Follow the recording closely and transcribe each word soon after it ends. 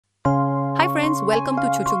Hi friends, welcome to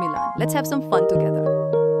Chuchu Milan. Let's have some fun together.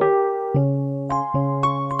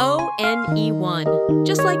 O-N-E-1.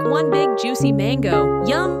 Just like one big juicy mango.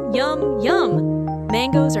 Yum, yum, yum.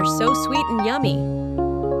 Mangoes are so sweet and yummy.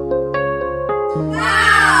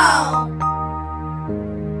 Wow!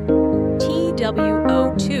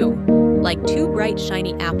 T-W-O-2. Like two bright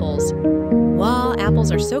shiny apples. Wow,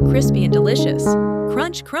 apples are so crispy and delicious.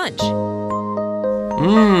 Crunch, crunch.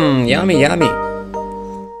 Mmm, yummy, yummy.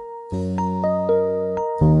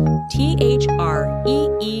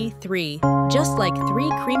 T-H-R-E-E-3. Just like three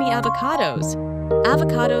creamy avocados.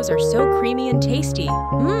 Avocados are so creamy and tasty.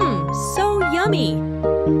 Mmm, so yummy.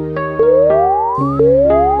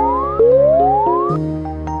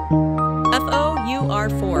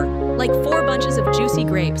 F-O-U-R-4. Like four bunches of juicy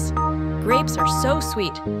grapes. Grapes are so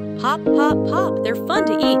sweet. Pop, pop, pop. They're fun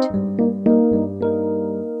to eat.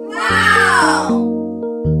 Wow!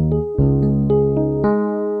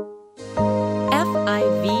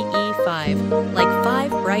 F-I-V-E-5. Like five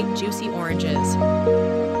bright juicy oranges.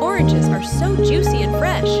 Oranges are so juicy and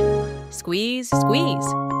fresh. Squeeze, squeeze.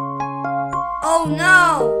 Oh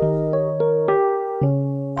no!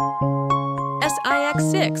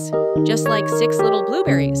 S-I-X-6. Just like six little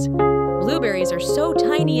blueberries. Blueberries are so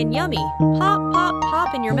tiny and yummy. Pop, pop,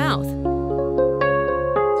 pop in your mouth.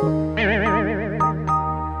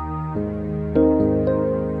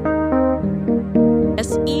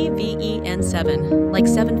 S-E-V-E-N-7. Like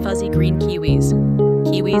seven fuzzy green kiwis.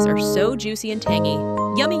 Kiwis are so juicy and tangy.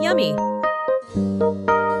 Yummy, yummy.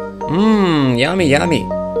 Mmm, yummy, yummy.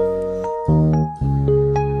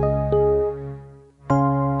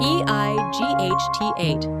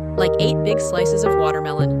 E-I-G-H-T-8. Like eight big slices of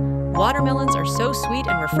watermelon. Watermelons are so sweet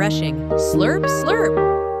and refreshing. Slurp, slurp.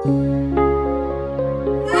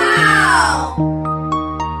 Wow!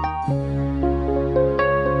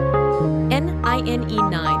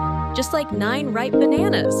 N-I-N-E-9. Just like nine ripe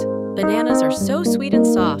bananas. Bananas are so sweet and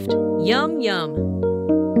soft. Yum, yum.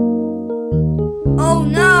 Oh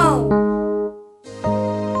no!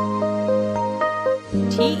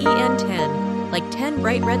 T-E-N-10. Like 10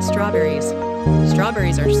 bright red strawberries.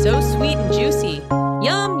 Strawberries are so sweet and juicy.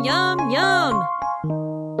 Yum, yum, yum!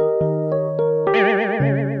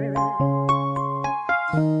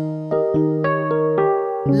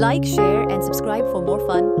 Like, share, and subscribe for more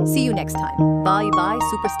fun. See you next time. Bye bye,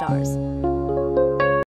 superstars.